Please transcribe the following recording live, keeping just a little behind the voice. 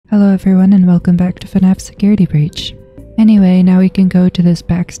Hello everyone and welcome back to FNAF Security Breach. Anyway, now we can go to this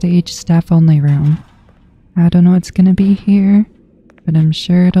backstage staff only room. I don't know what's gonna be here, but I'm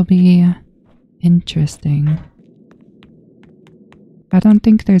sure it'll be interesting. I don't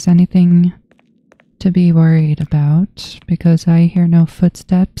think there's anything to be worried about because I hear no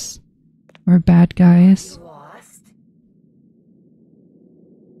footsteps or bad guys.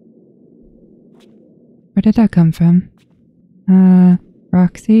 Where did that come from?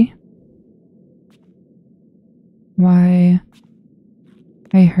 Roxy? Why?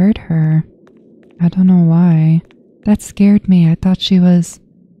 I heard her. I don't know why. That scared me. I thought she was...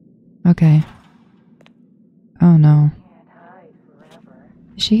 Okay. Oh no.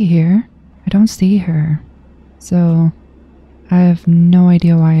 Is she here? I don't see her. So, I have no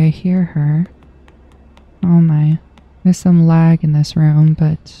idea why I hear her. Oh my. There's some lag in this room,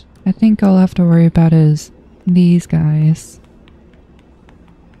 but I think all I have to worry about is these guys.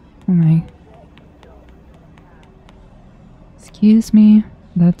 Oh my. Excuse me?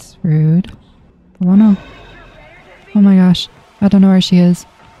 That's rude. Oh no. Oh my gosh. I don't know where she is.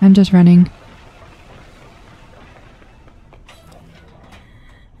 I'm just running.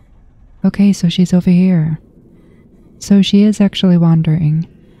 Okay, so she's over here. So she is actually wandering.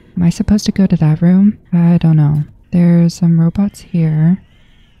 Am I supposed to go to that room? I don't know. There's some robots here.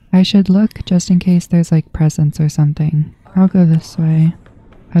 I should look just in case there's like presents or something. I'll go this way.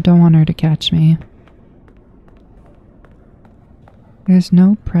 I don't want her to catch me. There's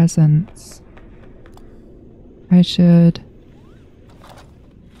no presents. I should...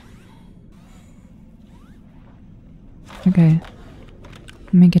 Okay.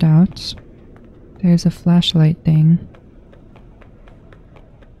 Let me get out. There's a flashlight thing.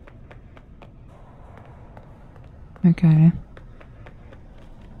 Okay.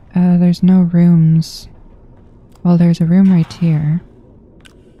 There's no rooms. Well, there's a room right here.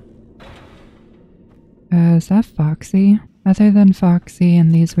 Is that Foxy? Other than Foxy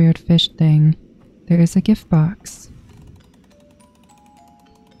and these weird fish thing, there is a gift box.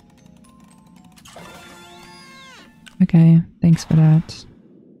 Okay, thanks for that.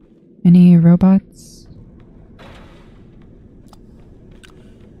 Any robots?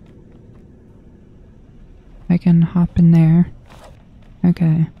 I can hop in there.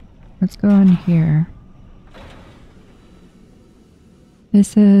 Okay, let's go in here.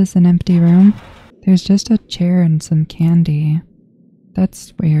 This is an empty room. There's just a chair and some candy.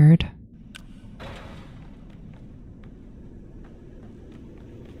 That's weird.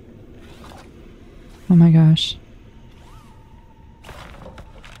 Oh my gosh.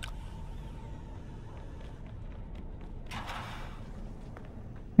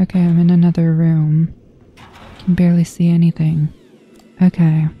 Okay, I'm in another room. I can barely see anything.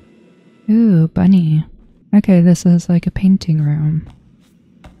 Okay. Ooh, bunny. Okay, this is like a painting room.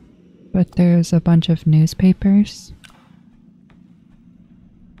 But there's a bunch of newspapers.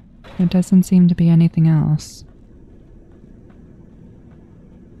 There doesn't seem to be anything else.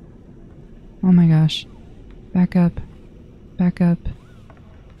 Oh my gosh. Back up. Back up.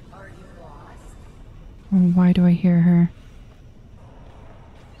 Oh, why do I hear her?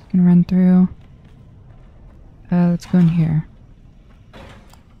 She's gonna run through. Let's go in here.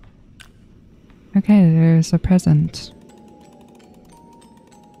 Okay, there's a present.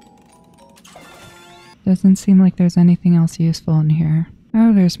 Doesn't seem like there's anything else useful in here.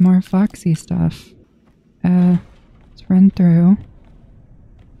 Oh, there's more Foxy stuff. Let's run through.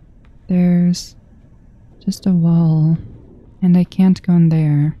 There's just a wall. And I can't go in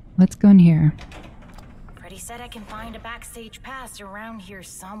there. Let's go in here. Freddy said I can find a backstage pass around here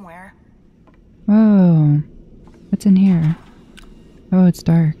somewhere. Whoa. What's in here? Oh, it's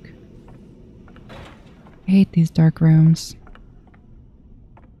dark. I hate these dark rooms.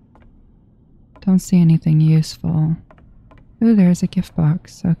 Don't see anything useful. Ooh, there's a gift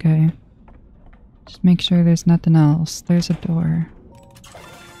box. Okay. Just make sure there's nothing else. There's a door.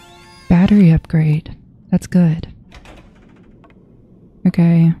 Battery upgrade. That's good.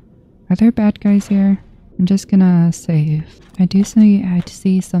 Okay. Are there bad guys here? I'm just gonna save. I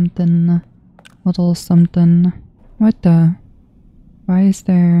see something. Little something. What the? Why is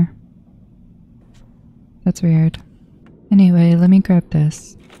there... That's weird. Anyway, let me grab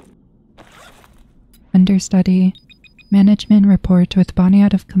this. Understudy. Management report with Bonnie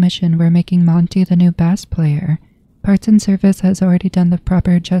out of commission. We're making Monty the new bass player. Parts and service has already done the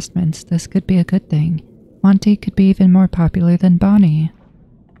proper adjustments. This could be a good thing. Monty could be even more popular than Bonnie.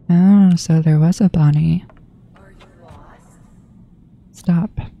 Oh, so there was a Bonnie. Are you lost?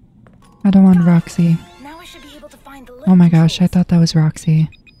 Stop. I don't want Roxy. Now I should be able to find the Oh my gosh, I thought that was Roxy.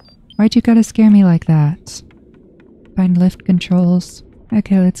 Why'd you gotta scare me like that? Find lift controls.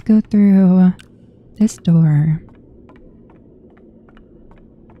 Okay, let's go through this door.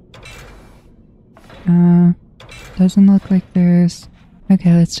 Doesn't look like there's...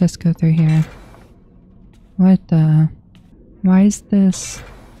 Okay, let's just go through here. What the... Why is this...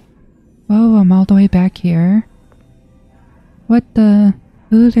 Whoa, I'm all the way back here. What the...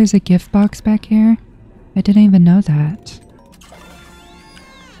 Ooh, there's a gift box back here? I didn't even know that.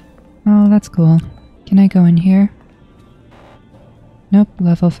 Oh, that's cool. Can I go in here? Nope,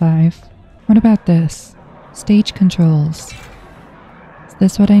 level 5. What about this? Stage controls. Is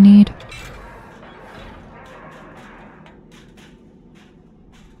this what I need?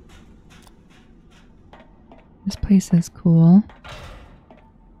 This place is cool.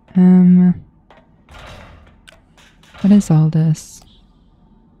 What is all this?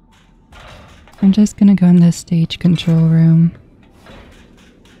 I'm just gonna go in this stage control room.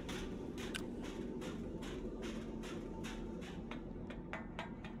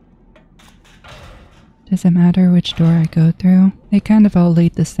 Does it matter which door I go through? They kind of all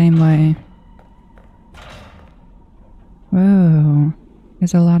lead the same way. Whoa,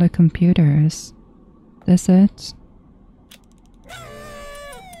 there's a lot of computers. This it?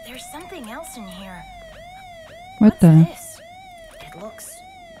 There's something else in here. What What's the? this? It looks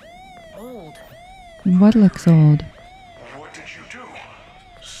old. What looks old? What did you do?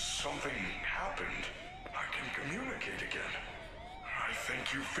 Something happened. I can communicate again. I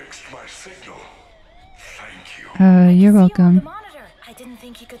think you fixed my signal. Thank you. You're See you on the welcome. monitor. I didn't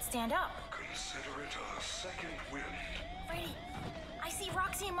think you could stand up. Consider it a second wind. Freddy, I see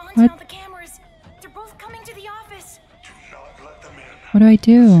Roxy and Monty What? on the cameras. They're both coming to the office. Do not let them in. What do I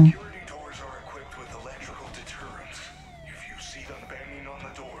do? Security doors are equipped with electrical deterrents. If you see them banging on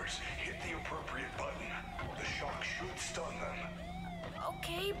the doors, hit the appropriate button. The shock should stun them.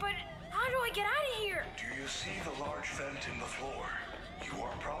 Okay, but how do I get out of here? Do you see the large vent in the floor? You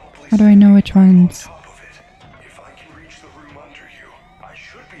are probably How do I know which standing ones? on top of it. If I can reach the room under you, I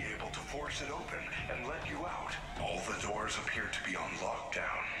should be able to force it open and let you out. All the doors appear to be on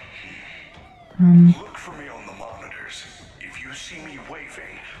lockdown. Look for me on the monitors. If you see me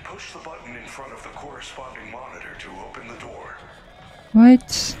waving, push the button in front of the corresponding monitor to open the door.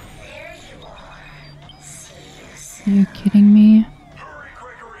 What? Are you kidding me? Hurry,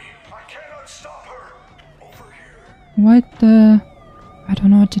 Gregory! I cannot stop her! Over here. What the... I don't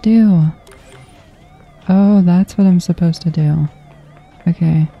know what to do. Oh, that's what I'm supposed to do.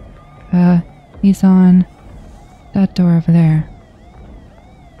 Okay. He's on that door over there.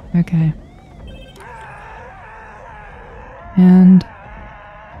 Okay. And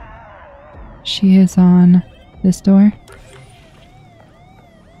she is on this door.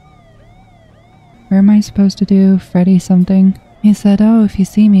 Where am I supposed to do Freddy something? He said, oh, if you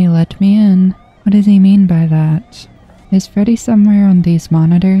see me, let me in. What does he mean by that? Is Freddy somewhere on these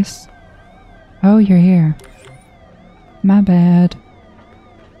monitors? Oh, you're here. My bad.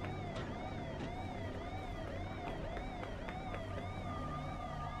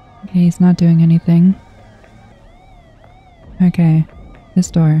 Okay, he's not doing anything. Okay,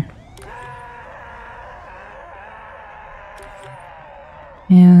 this door.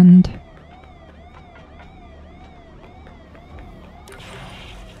 And...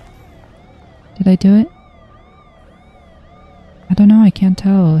 did I do it? I don't know, I can't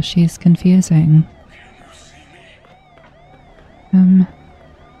tell. She's confusing. Can you see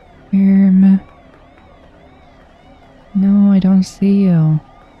me? No, I don't see you.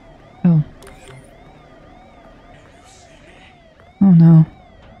 Oh. Can you see me? Oh no.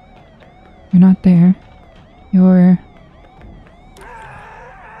 You're not there. You're...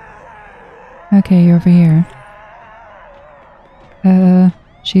 okay, you're over here.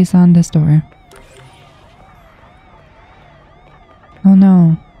 She's on this door. Oh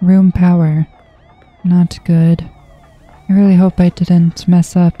no, room power. Not good. I really hope I didn't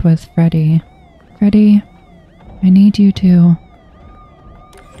mess up with Freddy. Freddy, I need you to...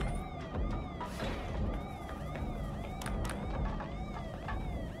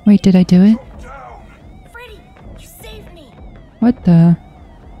 wait, did I do it? Down! Freddy, you saved me. What the? I'm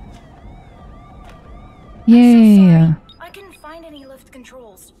so Yay! sorry. I couldn't find any lift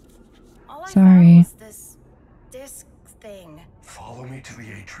controls. All I Sorry. found was this disc thing. Follow me to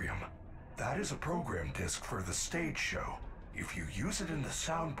the atrium. That is a program disc for the stage show. If you use it in the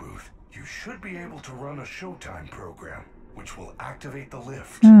sound booth, you should be able to run a Showtime program, which will activate the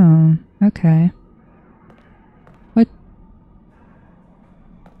lift. Oh, okay. What?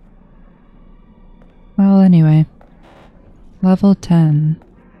 Well, anyway. Level 10.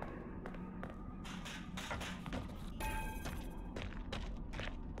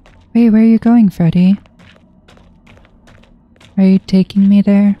 Wait, where are you going, Freddy? Are you taking me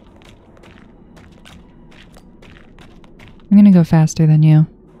there? I'm gonna go faster than you.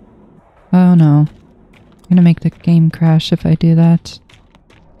 Oh no. I'm gonna make the game crash if I do that.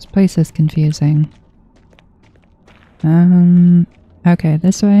 This place is confusing. Okay,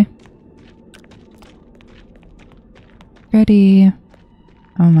 this way. Freddy!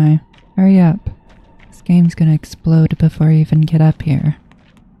 Oh my, hurry up. This game's gonna explode before I even get up here.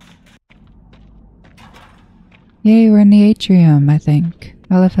 Yay, we're in the atrium, I think.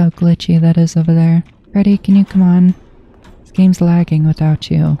 I love how glitchy that is over there. Freddy, can you come on? This game's lagging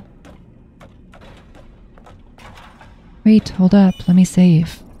without you. Wait, hold up, let me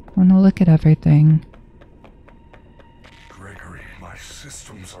save. I wanna look at everything. Gregory, my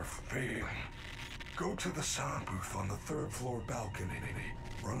systems are failing. Go to the sound booth on the 3rd floor balcony.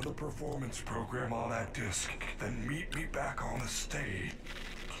 Run the performance program on that disc, then meet me back on the stage.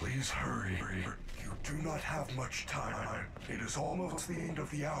 Please hurry. You do not have much time. It is almost the end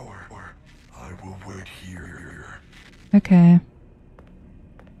of the hour. I will wait here. Okay.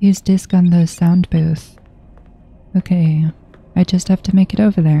 Use disc on the sound booth. Okay, I just have to make it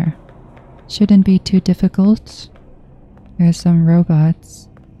over there. Shouldn't be too difficult. There's some robots.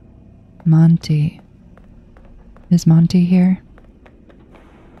 Monty. Is Monty here?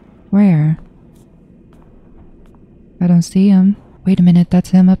 Where? I don't see him. Wait a minute,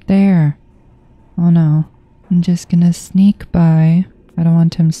 that's him up there. Oh no. I'm just gonna sneak by. I don't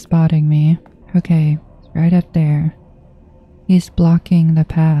want him spotting me. Okay, it's right up there. He's blocking the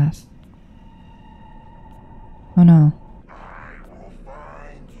path. Oh no.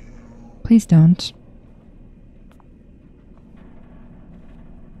 Please don't.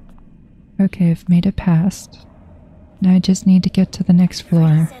 Okay, I've made it past. Now I just need to get to the next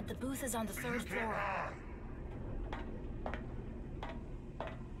floor. Said the booth is on the 3rd floor.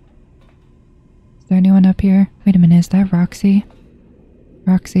 Is there anyone up here? Wait a minute, is that Roxy?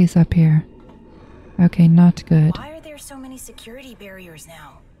 Roxy's up here. Okay, not good. Why are there so many security barriers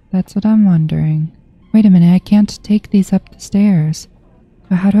now? That's what I'm wondering. Wait a minute, I can't take these up the stairs.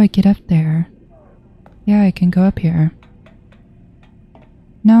 But how do I get up there? Yeah, I can go up here.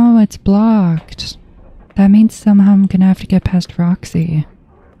 No, it's blocked. That means somehow I'm gonna have to get past Roxy.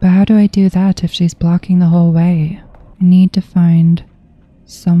 But how do I do that if she's blocking the whole way? I need to find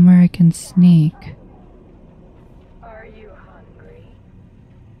somewhere I can sneak. Are you hungry?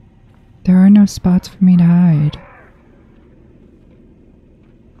 There are no spots for me to hide.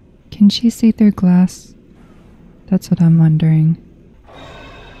 Can she see through glass? That's what I'm wondering.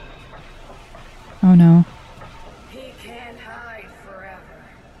 Oh no. He can't hide forever.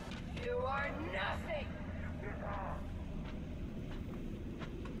 You are nothing.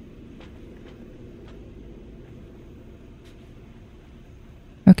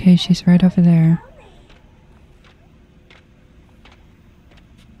 Okay, she's right over there.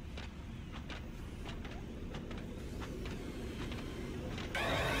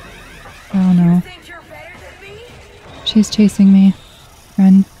 Oh no. Think you're better than me? She's chasing me.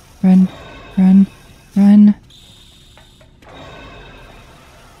 Run, run, run, run.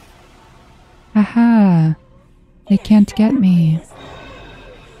 Aha! They can't get me.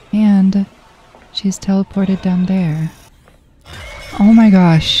 And she's teleported down there. Oh my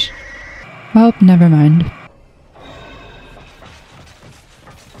gosh. Well, never mind.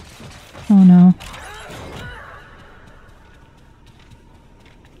 Oh no.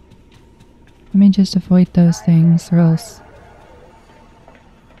 Let me just avoid those things or else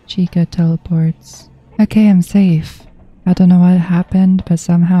Chica teleports. Okay, I'm safe. I don't know what happened, but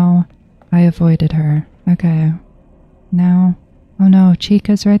somehow I avoided her. Okay. Now... Oh no,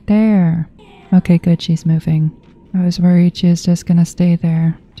 Chica's right there. Okay, good, she's moving. I was worried she was just gonna stay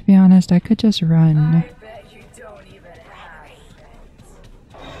there. To be honest, I could just run. I bet you don't even have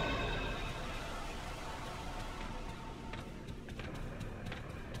friends.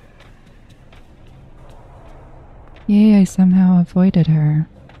 Yay, I somehow avoided her.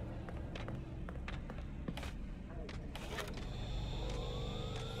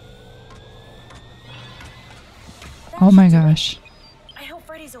 Oh my gosh. I hope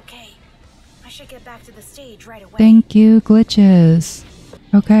Freddy's okay. I should get back to the stage right away. Thank you, glitches.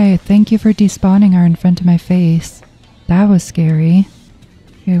 Okay, thank you for despawning her in front of my face. That was scary.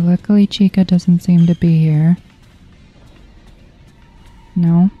 Okay, luckily Chica doesn't seem to be here.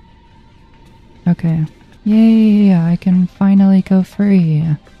 No? Okay. Yay, I can finally go free.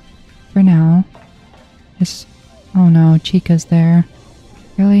 For now. Just... Oh no, Chica's there.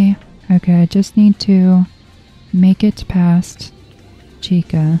 Really? Okay, I just need to make it past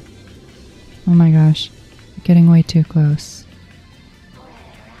Chica. Oh my gosh. I'm getting way too close.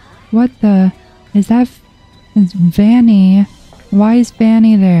 What the... Is that... Is Vanny Why is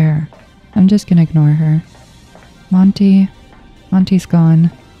Fanny there? I'm just gonna ignore her. Monty's gone.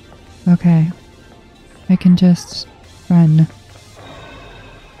 Okay. I can just run.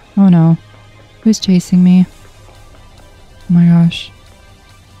 Oh no. Who's chasing me? Oh my gosh.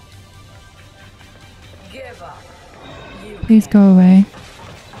 Give up. Please go away.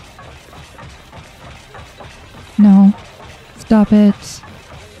 No. Stop it.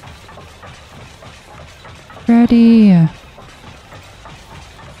 Freddy!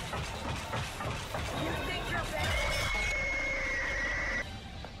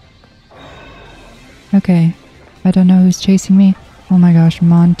 Okay. I don't know who's chasing me. Oh my gosh,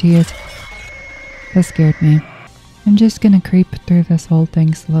 Monty is... That scared me. I'm just gonna creep through this whole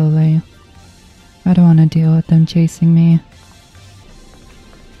thing slowly. I don't want to deal with them chasing me.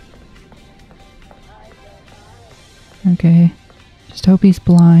 Okay. Just hope he's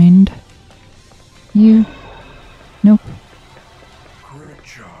blind. You... Nope. Great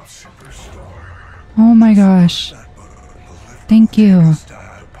job, superstar. Oh my gosh. Thank you.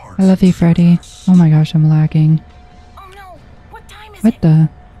 I love you, Freddy. Oh my gosh, I'm lagging. Oh no! What time is What it? the?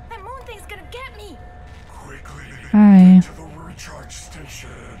 That moon thing's gonna get me! Quickly, Hi. get to the recharge station.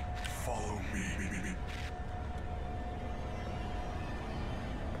 Follow me.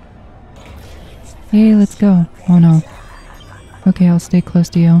 Hey, let's go. Oh no. Okay, I'll stay close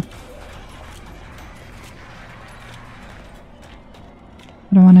to you.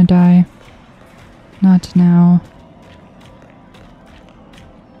 I don't want to die. Not now.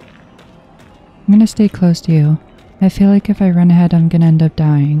 I'm gonna stay close to you. I feel like if I run ahead, I'm gonna end up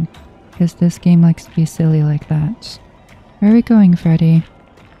dying. Because this game likes to be silly like that. Where are we going, Freddy?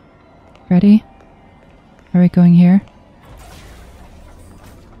 Freddy? Are we going here?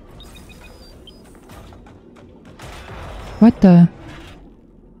 What the?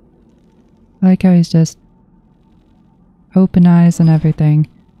 I like how he's just... open eyes and everything.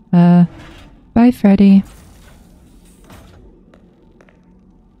 Bye, Freddy.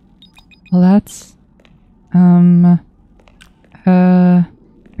 Well, that's...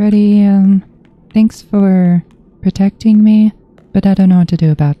 Freddy, thanks for protecting me, but I don't know what to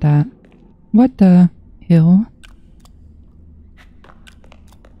do about that. What the hell?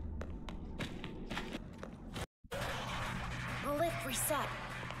 The lift reset.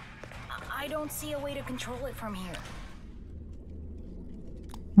 I don't see a way to control it from here.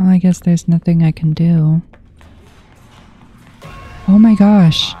 Well, I guess there's nothing I can do. Oh my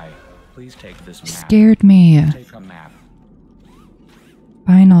gosh. Hi. Please take this You map. scared me. Take a map.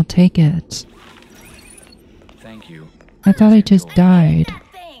 Fine, I'll take it. Thank you. I thought I just died. That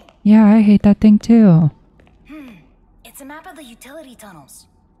thing! Yeah, I hate that thing too. It's a map of the utility tunnels.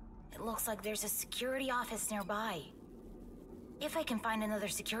 It looks like there's a security office nearby. If I can find another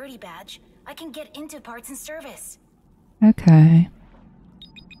security badge, I can get into parts and service. Okay.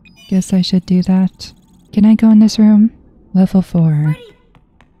 Guess I should do that. Can I go in this room? Level 4. Freddy!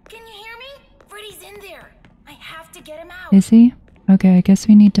 Can you hear me? Freddy's in there. I have to get him out. Is he? Okay, I guess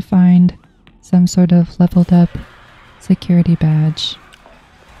we need to find some sort of leveled up security badge.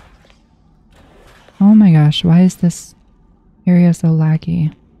 Oh my gosh, why is this area so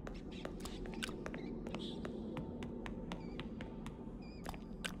laggy?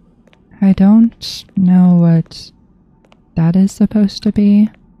 I don't know what that is supposed to be.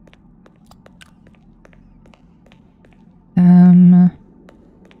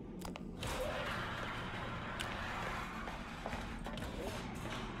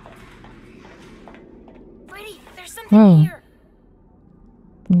 Freddy, there's something Whoa. here.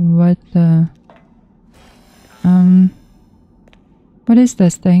 What the... What is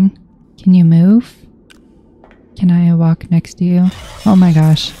this thing? Can you move? Can I walk next to you? Oh my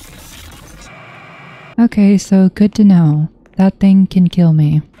gosh. Okay, so good to know. That thing can kill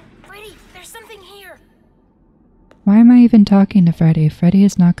me. Freddy, there's something here. Why am I even talking to Freddy? Freddy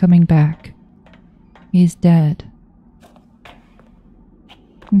is not coming back. He's dead.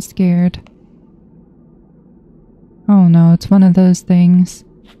 I'm scared. Oh no, it's one of those things.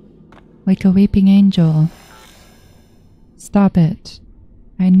 Like a weeping angel. Stop it.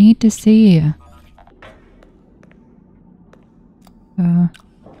 I need to see.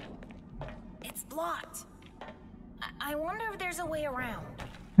 It's blocked. I wonder if there's a way around.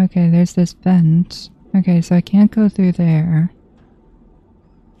 Okay, there's this vent. Okay, so I can't go through there.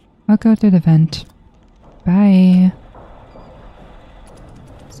 I'll go through the vent. Bye.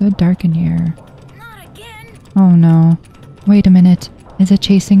 So dark in here. Not again. Oh no. Wait a minute. Is it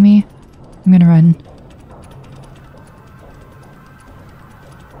chasing me? I'm gonna run.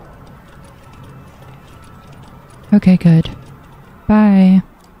 Okay, good. Bye.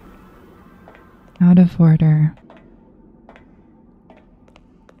 Out of order.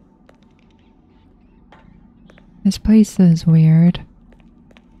 This place is weird.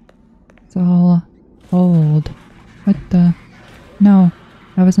 It's all old. What the? No,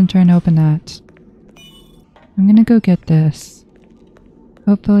 I wasn't trying to open that. I'm gonna go get this.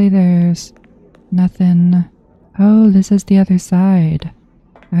 Hopefully there's nothing. Oh, this is the other side.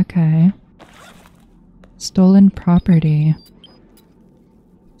 Okay. Stolen property.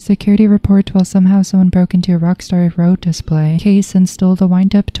 Security report while somehow someone broke into a Rockstar Road display case and stole the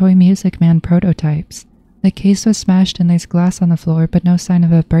wind-up Toy Music Man prototypes. The case was smashed and there's glass on the floor, but no sign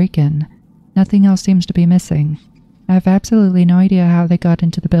of a break-in. Nothing else seems to be missing. I have absolutely no idea how they got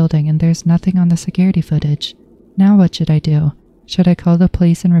into the building, and there's nothing on the security footage. Now what should I do? Should I call the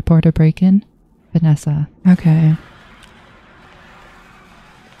police and report a break-in? Vanessa. Okay.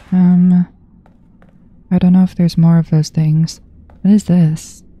 I don't know if there's more of those things. What is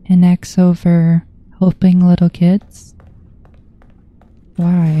this? An X over helping little kids?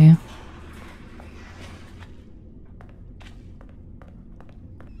 Why?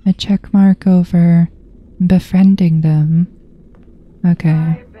 A check mark over befriending them. Okay.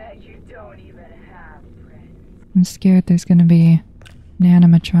 I bet you don't even have friends. I'm scared there's gonna be an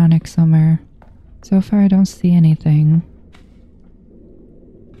animatronic somewhere. So far I don't see anything.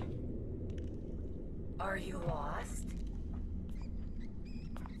 Are you lost?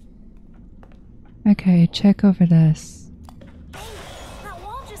 Okay, check over this. Hey, that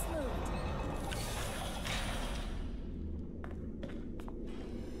wall just moved.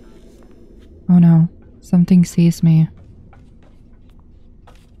 Oh no, something sees me.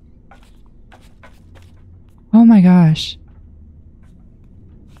 Oh my gosh.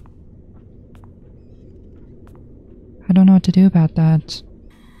 I don't know what to do about that.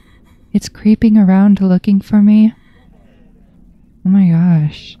 It's creeping around looking for me. Oh my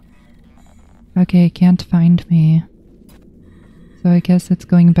gosh. Okay, it can't find me. So I guess it's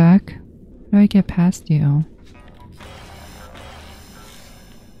going back. How do I get past you?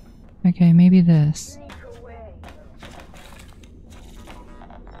 Okay, maybe this. Sneak away.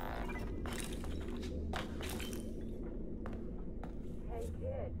 Hey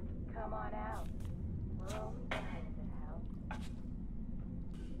kid, come on out. We're only trying to help.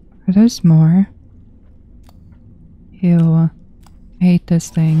 Are those more? Ew. I hate this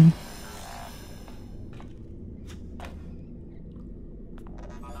thing.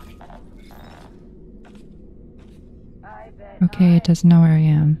 I bet Okay, it doesn't know where I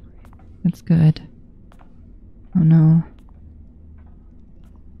am. That's good. Oh no.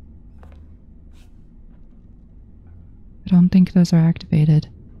 I don't think those are activated.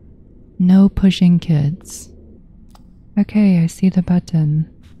 No pushing kids. Okay, I see the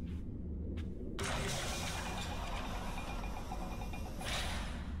button.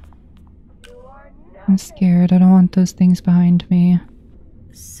 I'm scared. I don't want those things behind me.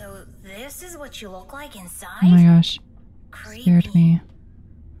 So this is what you look like inside? Oh my gosh. Creepy. Scared me.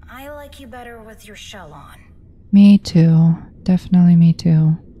 I like you better with your shell on. Me too. Definitely me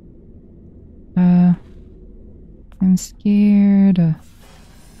too. I'm scared.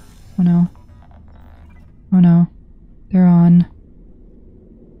 Oh no. Oh no. They're on.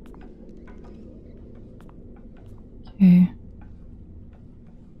 Okay.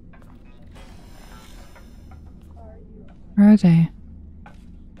 Where are they?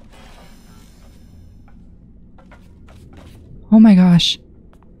 Oh my gosh.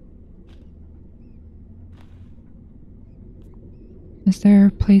 Is there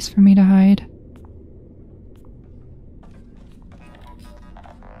a place for me to hide?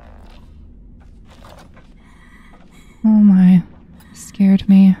 Oh my. Scared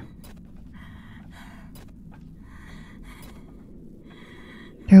me.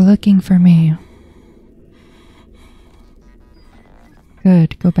 They're looking for me.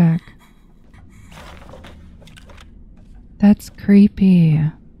 Good, go back. That's creepy.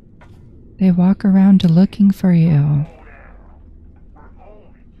 They walk around looking for you.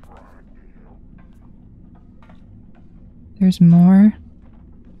 There's more?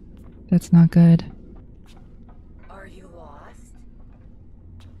 That's not good. Are you lost?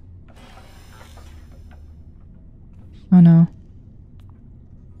 Oh no.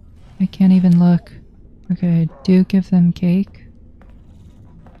 I can't even look. Okay, do give them cake.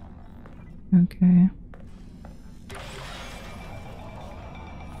 Okay.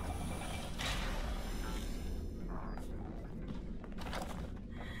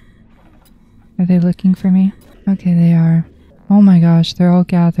 Are they looking for me? Okay, they are. Oh my gosh, they're all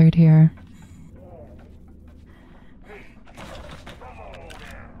gathered here.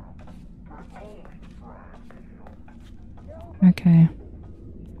 Okay.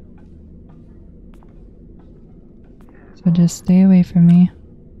 So just stay away from me.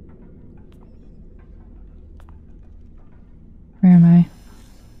 Where am I?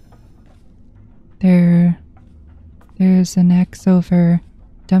 There's an X over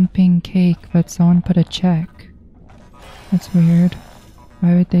dumping cake, but someone put a check. That's weird.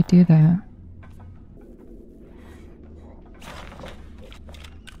 Why would they do that?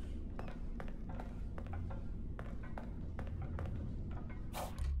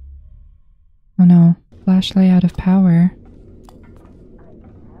 Oh no, flashlight out of power.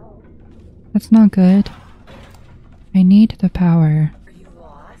 That's not good. I need the power. Are you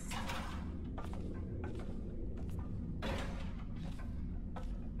lost?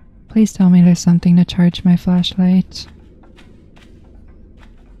 Please tell me there's something to charge my flashlight.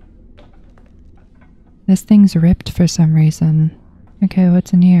 This thing's ripped for some reason. Okay,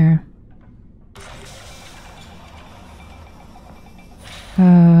 what's in here?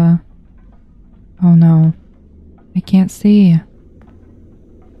 Oh no. I can't see.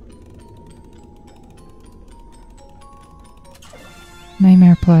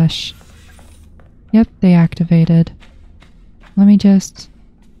 Nightmare plush. Yep, they activated. Let me just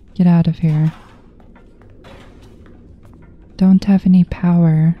get out of here. Don't have any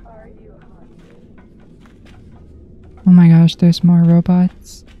power. Oh my gosh, there's more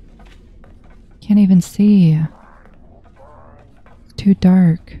robots. Can't even see. It's too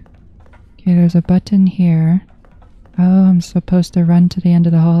dark. Okay, there's a button here. Oh, I'm supposed to run to the end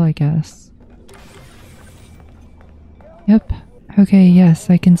of the hall, I guess. Yep. Okay, yes,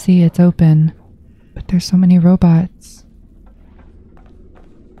 I can see it's open. But there's so many robots.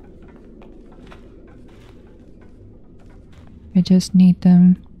 I just need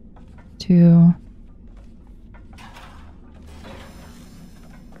them to...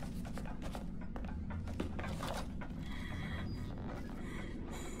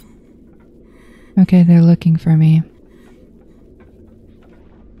 Okay, they're looking for me.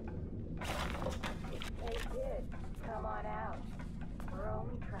 Hey kid, come on out. We're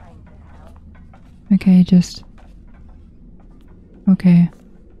only trying to help. Okay, just... Okay.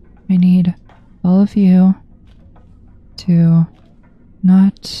 I need all of you to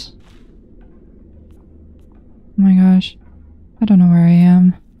not... Oh my gosh. I don't know where I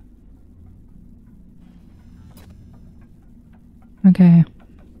am. Okay.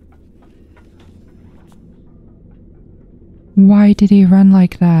 Why did he run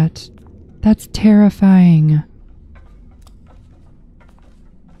like that? That's terrifying.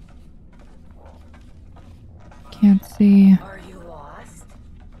 Can't see. Are you lost?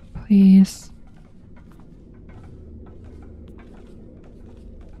 Please.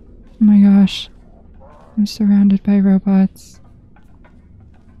 Oh my gosh. I'm surrounded by robots.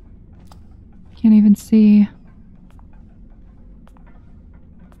 Can't even see.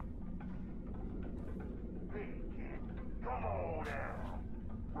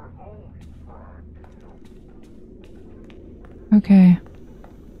 Okay.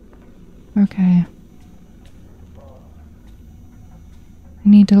 Okay. I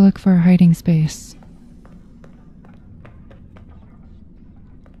need to look for a hiding space.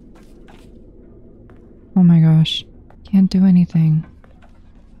 Oh my gosh. Can't do anything.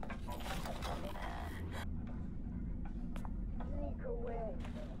 Sneak away.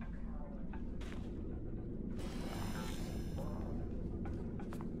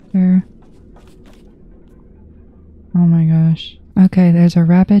 There. Oh my gosh. Okay, there's a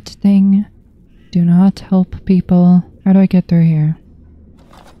rabbit thing. Do not help people. How do I get through here?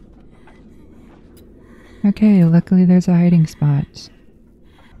 Okay, luckily there's a hiding spot.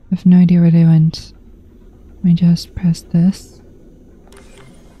 I have no idea where they went. Let me just press this.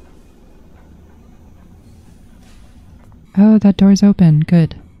 Oh, that door's open.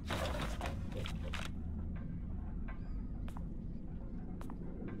 Good.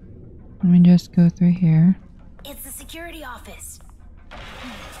 Let me just go through here. It's the security office. Oh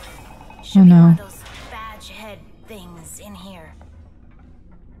Should be one no. of those badge head things in here.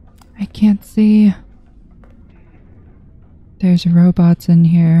 I can't see. There's robots in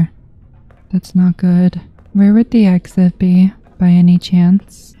here. That's not good. Where would the exit be, by any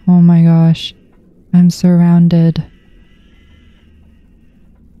chance? Oh my gosh. I'm surrounded.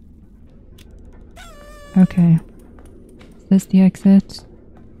 Okay. Is this the exit?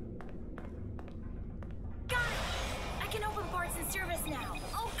 Got it! I can open parts and service now.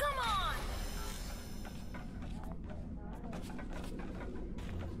 Oh, come on!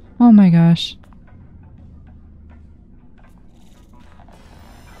 Oh my gosh.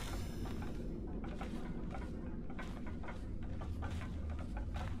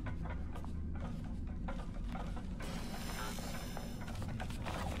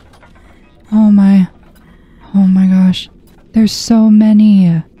 Oh my gosh. There's so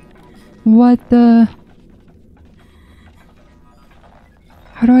many. What the?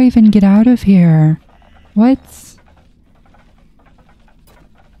 How do I even get out of here? What?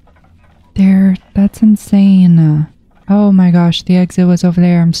 There, that's insane. Oh my gosh, the exit was over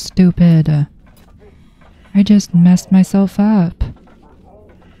there. I'm stupid. I just messed myself up.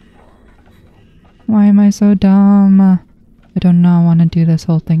 Why am I so dumb? I do not want to do this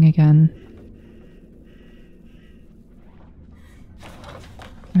whole thing again.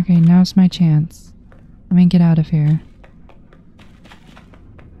 Okay, now's my chance. Let me get out of here.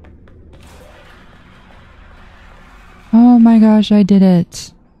 Oh my gosh, I did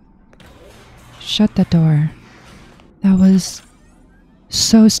it. Shut the door. That was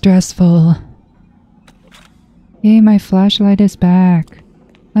so stressful. Yay, my flashlight is back.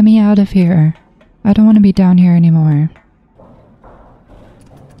 Let me out of here. I don't want to be down here anymore.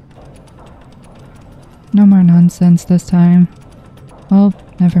 No more nonsense this time. Well,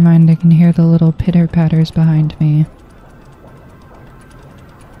 never mind, I can hear the little pitter-patters behind me.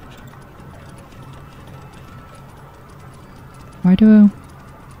 Why do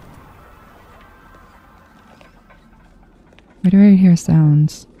I hear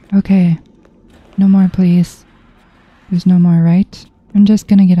sounds? Okay. No more, please. There's no more, right? I'm just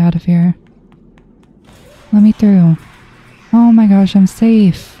gonna get out of here. Let me through. Oh my gosh, I'm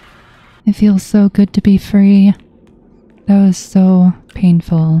safe. It feels so good to be free. That was so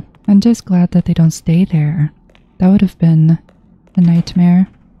painful. I'm just glad that they don't stay there. That would have been a nightmare.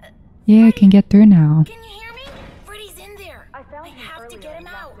 Yeah, I can get through now. Can you hear me? Freddy's in there. I have to get him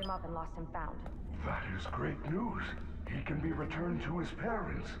out. Him up and lost him found. That is great news. He can be returned to his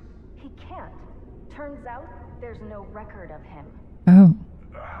parents. He can't. Turns out there's no record of him. Oh.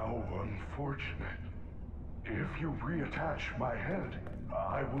 How unfortunate. If you reattach my head,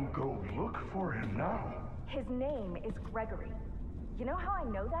 I will go look for him now. His name is Gregory. You know how I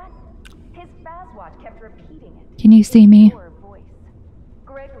know that? His Fazwatch kept repeating it. Can you see me? Your voice.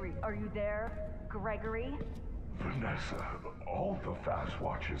 Gregory, are you there? Gregory? Vanessa, all the fast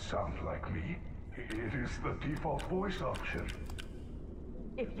watches sound like me. It is the default voice option.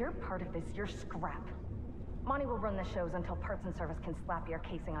 If you're part of this, you're scrap. Monty will run the shows until Parts and Service can slap your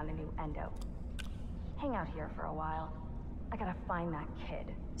casing on a new endo. Hang out here for a while. I gotta find that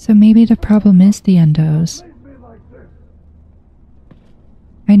kid. So maybe the problem is the Endos.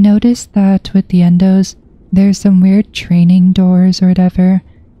 I noticed that with the Endos, there's some weird training doors or whatever,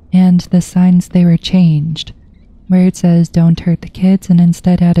 and the signs they were changed, where it says don't hurt the kids and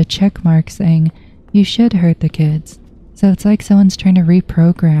instead had a check mark saying you should hurt the kids. So it's like someone's trying to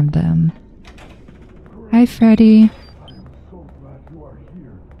reprogram them. Hi, Freddy.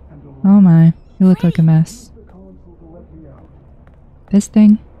 Oh my, you look like a mess. This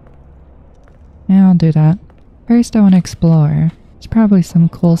thing? Yeah, I'll do that. First I want to explore. There's probably some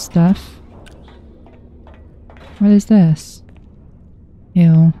cool stuff. What is this?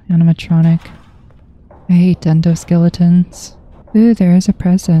 Ew, animatronic. I hate endoskeletons. Ooh, there is a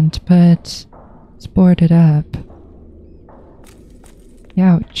present, but it's boarded up.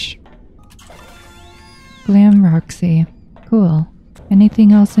 Youch. Glam Roxy. Cool.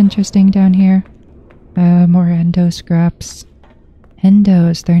 Anything else interesting down here? More endo scraps.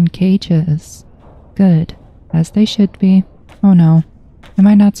 Endos, they're in cages. Good. As they should be. Oh no. Am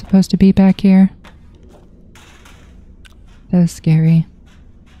I not supposed to be back here? That was scary.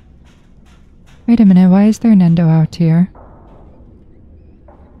 Wait a minute, why is there an endo out here?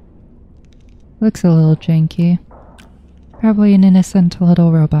 Looks a little janky. Probably an innocent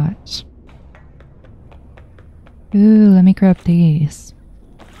little robot. Ooh, let me grab these.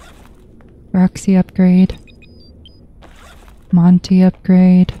 Roxy upgrade. Monty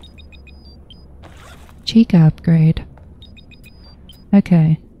upgrade. Chica upgrade.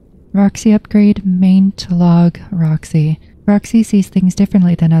 Okay. Roxy upgrade, main to log Roxy. Roxy sees things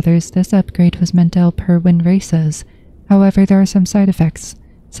differently than others. This upgrade was meant to help her win races. However, there are some side effects.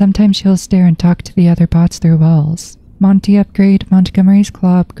 Sometimes she'll stare and talk to the other bots through walls. Monty upgrade. Montgomery's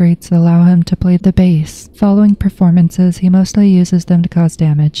claw upgrades allow him to play the bass. Following performances, he mostly uses them to cause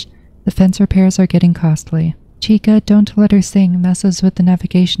damage. The fence repairs are getting costly. Chica, don't let her sing, messes with the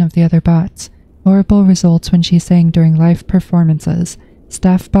navigation of the other bots. Horrible results when she sang during live performances.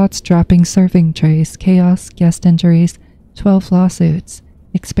 Staff bots dropping serving trays, chaos, guest injuries, 12 lawsuits.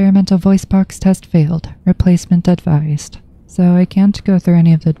 Experimental voice box test failed. Replacement advised. So I can't go through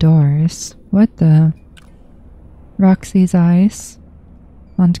any of the doors. What the? Roxy's eyes.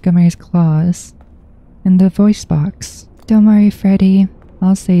 Montgomery's claws. And the voice box. Don't worry, Freddy.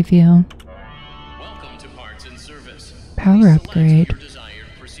 I'll save you. Welcome to Parts and Service. Power upgrade. Your desired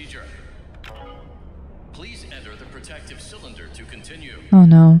procedure. Please enter the protective cylinder to continue. Oh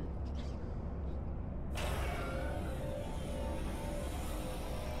no.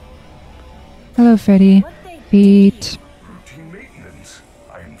 Hello, Freddy. What'd they do to Feet. Routine maintenance.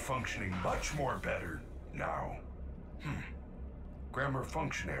 I am functioning much more better now. Grammar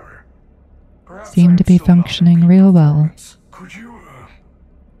function error. Perhaps Seem I to am be still not at functioning peak real well. performance. Could you,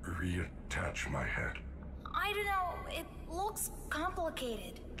 reattach my head? I don't know. It looks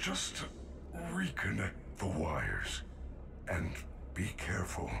complicated. Just reconnect the wires. And be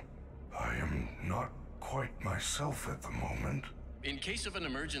careful. I am not quite myself at the moment. In case of an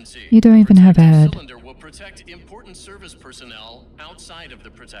emergency, You don't even have a protective head. cylinder will protect important service personnel outside of the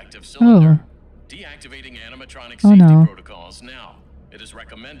protective cylinder. Deactivating animatronic Oh, safety no. protocols now. It is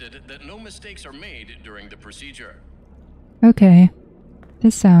recommended that no mistakes are made during the procedure. Okay.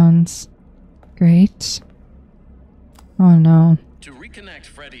 This sounds great. Oh no. To reconnect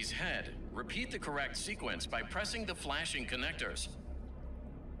Freddy's head, repeat the correct sequence by pressing the flashing connectors.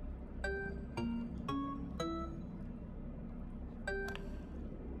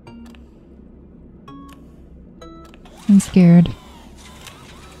 I'm scared.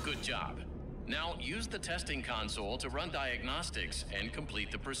 Good job. Now use the testing console to run diagnostics and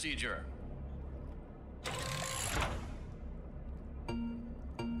complete the procedure.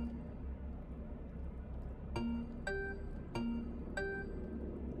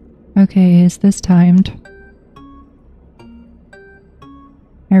 Okay, is this timed?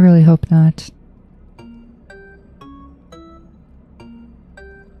 I really hope not.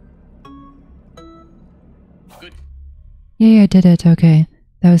 Good Yay, I did it. Okay.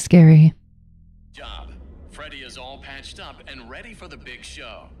 That was scary. job. Freddy is all patched up and ready for the big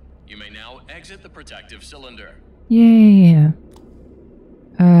show. You may now exit the protective cylinder. Yay.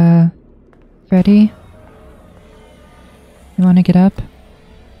 Freddy? You wanna get up?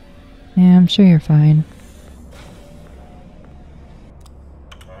 Yeah, I'm sure you're fine.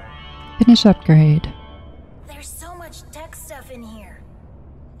 Finish upgrade. There's so much tech stuff in here.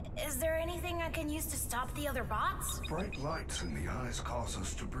 Is there anything I can use to stop the other bots? Bright lights in the eyes cause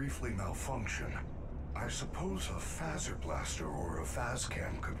us to briefly malfunction. I suppose a phaser blaster or a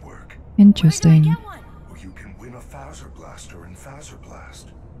phascam could work. Interesting. Where do I get one? Or you can win a phaser blaster in Phaser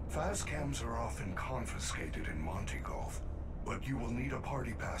Blast. Phascams are often confiscated in Monte Golf, but you will need a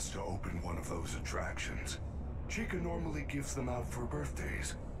party pass to open one of those attractions. Chica normally gives them out for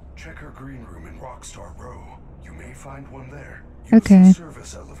birthdays. Check her green room in Rockstar Row. You may find one there. Use Okay. the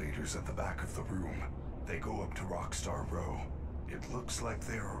service elevators at the back of the room. They go up to Rockstar Row. It looks like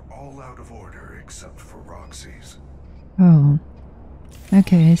they are all out of order except for Roxy's. Oh.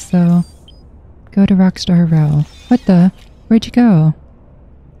 Okay, so go to Rockstar Row. What the? Where'd you go?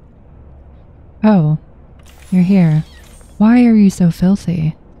 Oh. You're here. Why are you so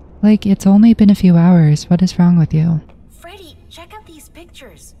filthy? Like, it's only been a few hours. What is wrong with you? Freddy, check out these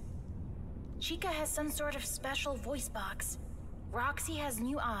pictures. Chica has some sort of special voice box. Roxy has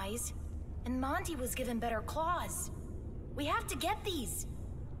new eyes. And Monty was given better claws. We have to get these.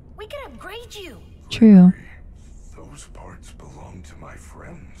 We can upgrade you. True. Those parts belong to my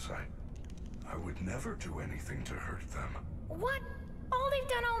friends. I would never do anything to hurt them. What? All they've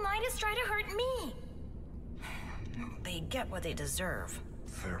done all night is try to hurt me. They get what they deserve.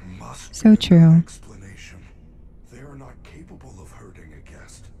 There must So be true. another explanation. They are not capable of hurting a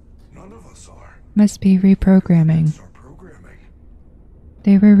guest. None of us are. Must be reprogramming. That's our programming.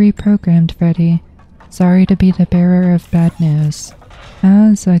 They were reprogrammed, Freddy. Sorry to be the bearer of bad news.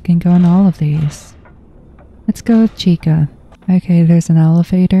 So I can go on all of these. Let's go with Chica. Okay, there's an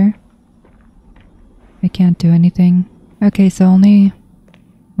elevator. I can't do anything. Okay, so only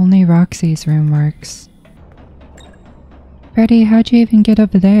Roxy's room works. Freddy, how'd you even get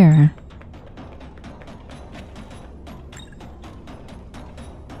over there?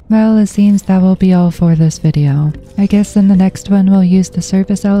 Well, it seems that will be all for this video. I guess in the next one we'll use the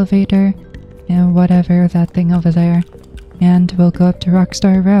service elevator and whatever that thing over there, and we'll go up to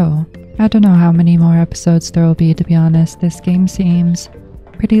Rockstar Row. I don't know how many more episodes there will be, to be honest. This game seems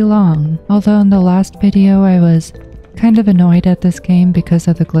pretty long. Although in the last video I was kind of annoyed at this game because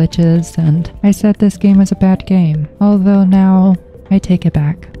of the glitches, and I said this game was a bad game. Although now I take it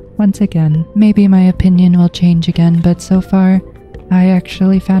back. Once again, maybe my opinion will change again, but so far I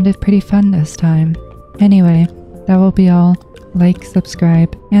actually found it pretty fun this time. Anyway, that will be all. Like,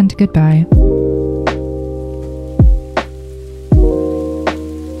 subscribe, and goodbye.